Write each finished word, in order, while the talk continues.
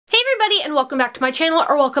everybody, and welcome back to my channel,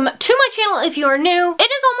 or welcome to my channel if you are new.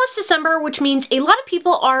 It is almost December, which means a lot of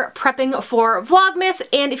people are prepping for Vlogmas,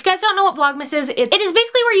 and if you guys don't know what Vlogmas is, it is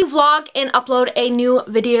basically where you vlog and upload a new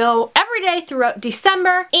video every day throughout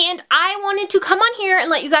December, and I wanted to come on here and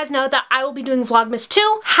let you guys know that I will be doing Vlogmas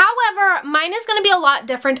too. However, mine is going to be a lot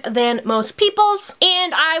different than most people's,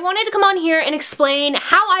 and I wanted to come on here and explain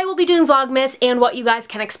how I will be doing Vlogmas and what you guys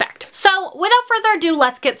can expect. So, without further ado,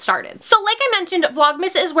 let's get started. So, like I mentioned,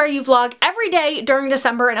 Vlogmas is where you vlog every day during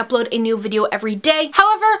December and upload a new video every day.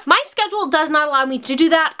 However, my schedule does not allow me to do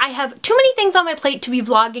that. I have too many things on my plate to be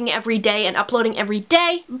vlogging every day and uploading every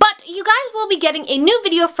day, but you guys will be getting a new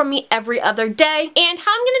video from me every other day. And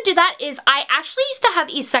how I'm gonna do that is I actually used to have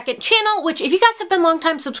a second channel, which if you guys have been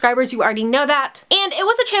longtime subscribers, you already know that. And it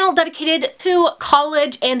was a channel dedicated to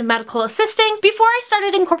college and medical assisting before I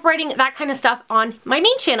started incorporating that kind of stuff on my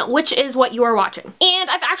main channel, which is what you are watching. And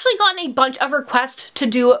I've actually gotten a bunch of requests to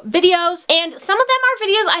do videos, and some of them are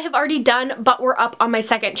videos I have already done but were up on my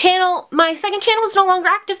second channel. My second channel is no longer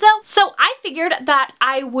active though, so I figured that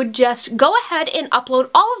I would just go ahead and upload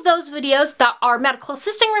all of those videos that are medical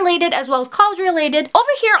assisting related as well as college related over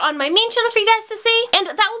here on my main channel for you guys to see, and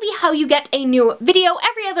that will be how you get a new video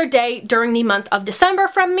every other day during the month of December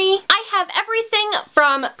from me. I have everything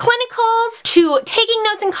from clinicals to taking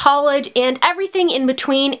notes in college and everything in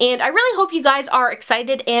between, and I really hope you guys are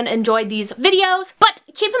excited and enjoy these videos. But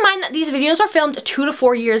keep in mind that these videos were filmed 2 to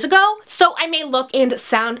 4 years ago, so I may look and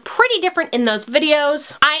sound pretty different in those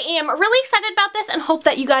videos. I am really excited about this and hope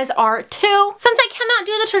that you guys are too. Since I cannot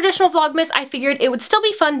do the traditional Vlogmas, I figured it would still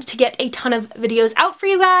be fun to get a ton of videos out for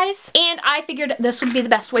you guys, and I figured this would be the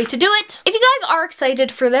best way to do it. If you guys are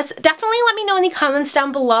excited for this, definitely let me know in the comments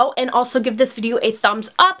down below, and also give this video a thumbs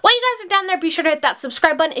up. While you guys are down there, be sure to hit that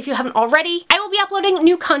subscribe button if you haven't already. I will be uploading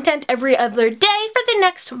new content every other day for the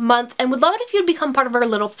next month, and would love it if you'd become part of our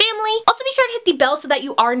little family. Also be sure to hit the bell so that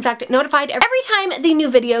you are in fact notified every time the new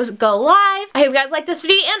videos go live. I hope you guys like this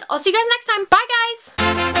video, and I'll see you guys next time. Bye guys!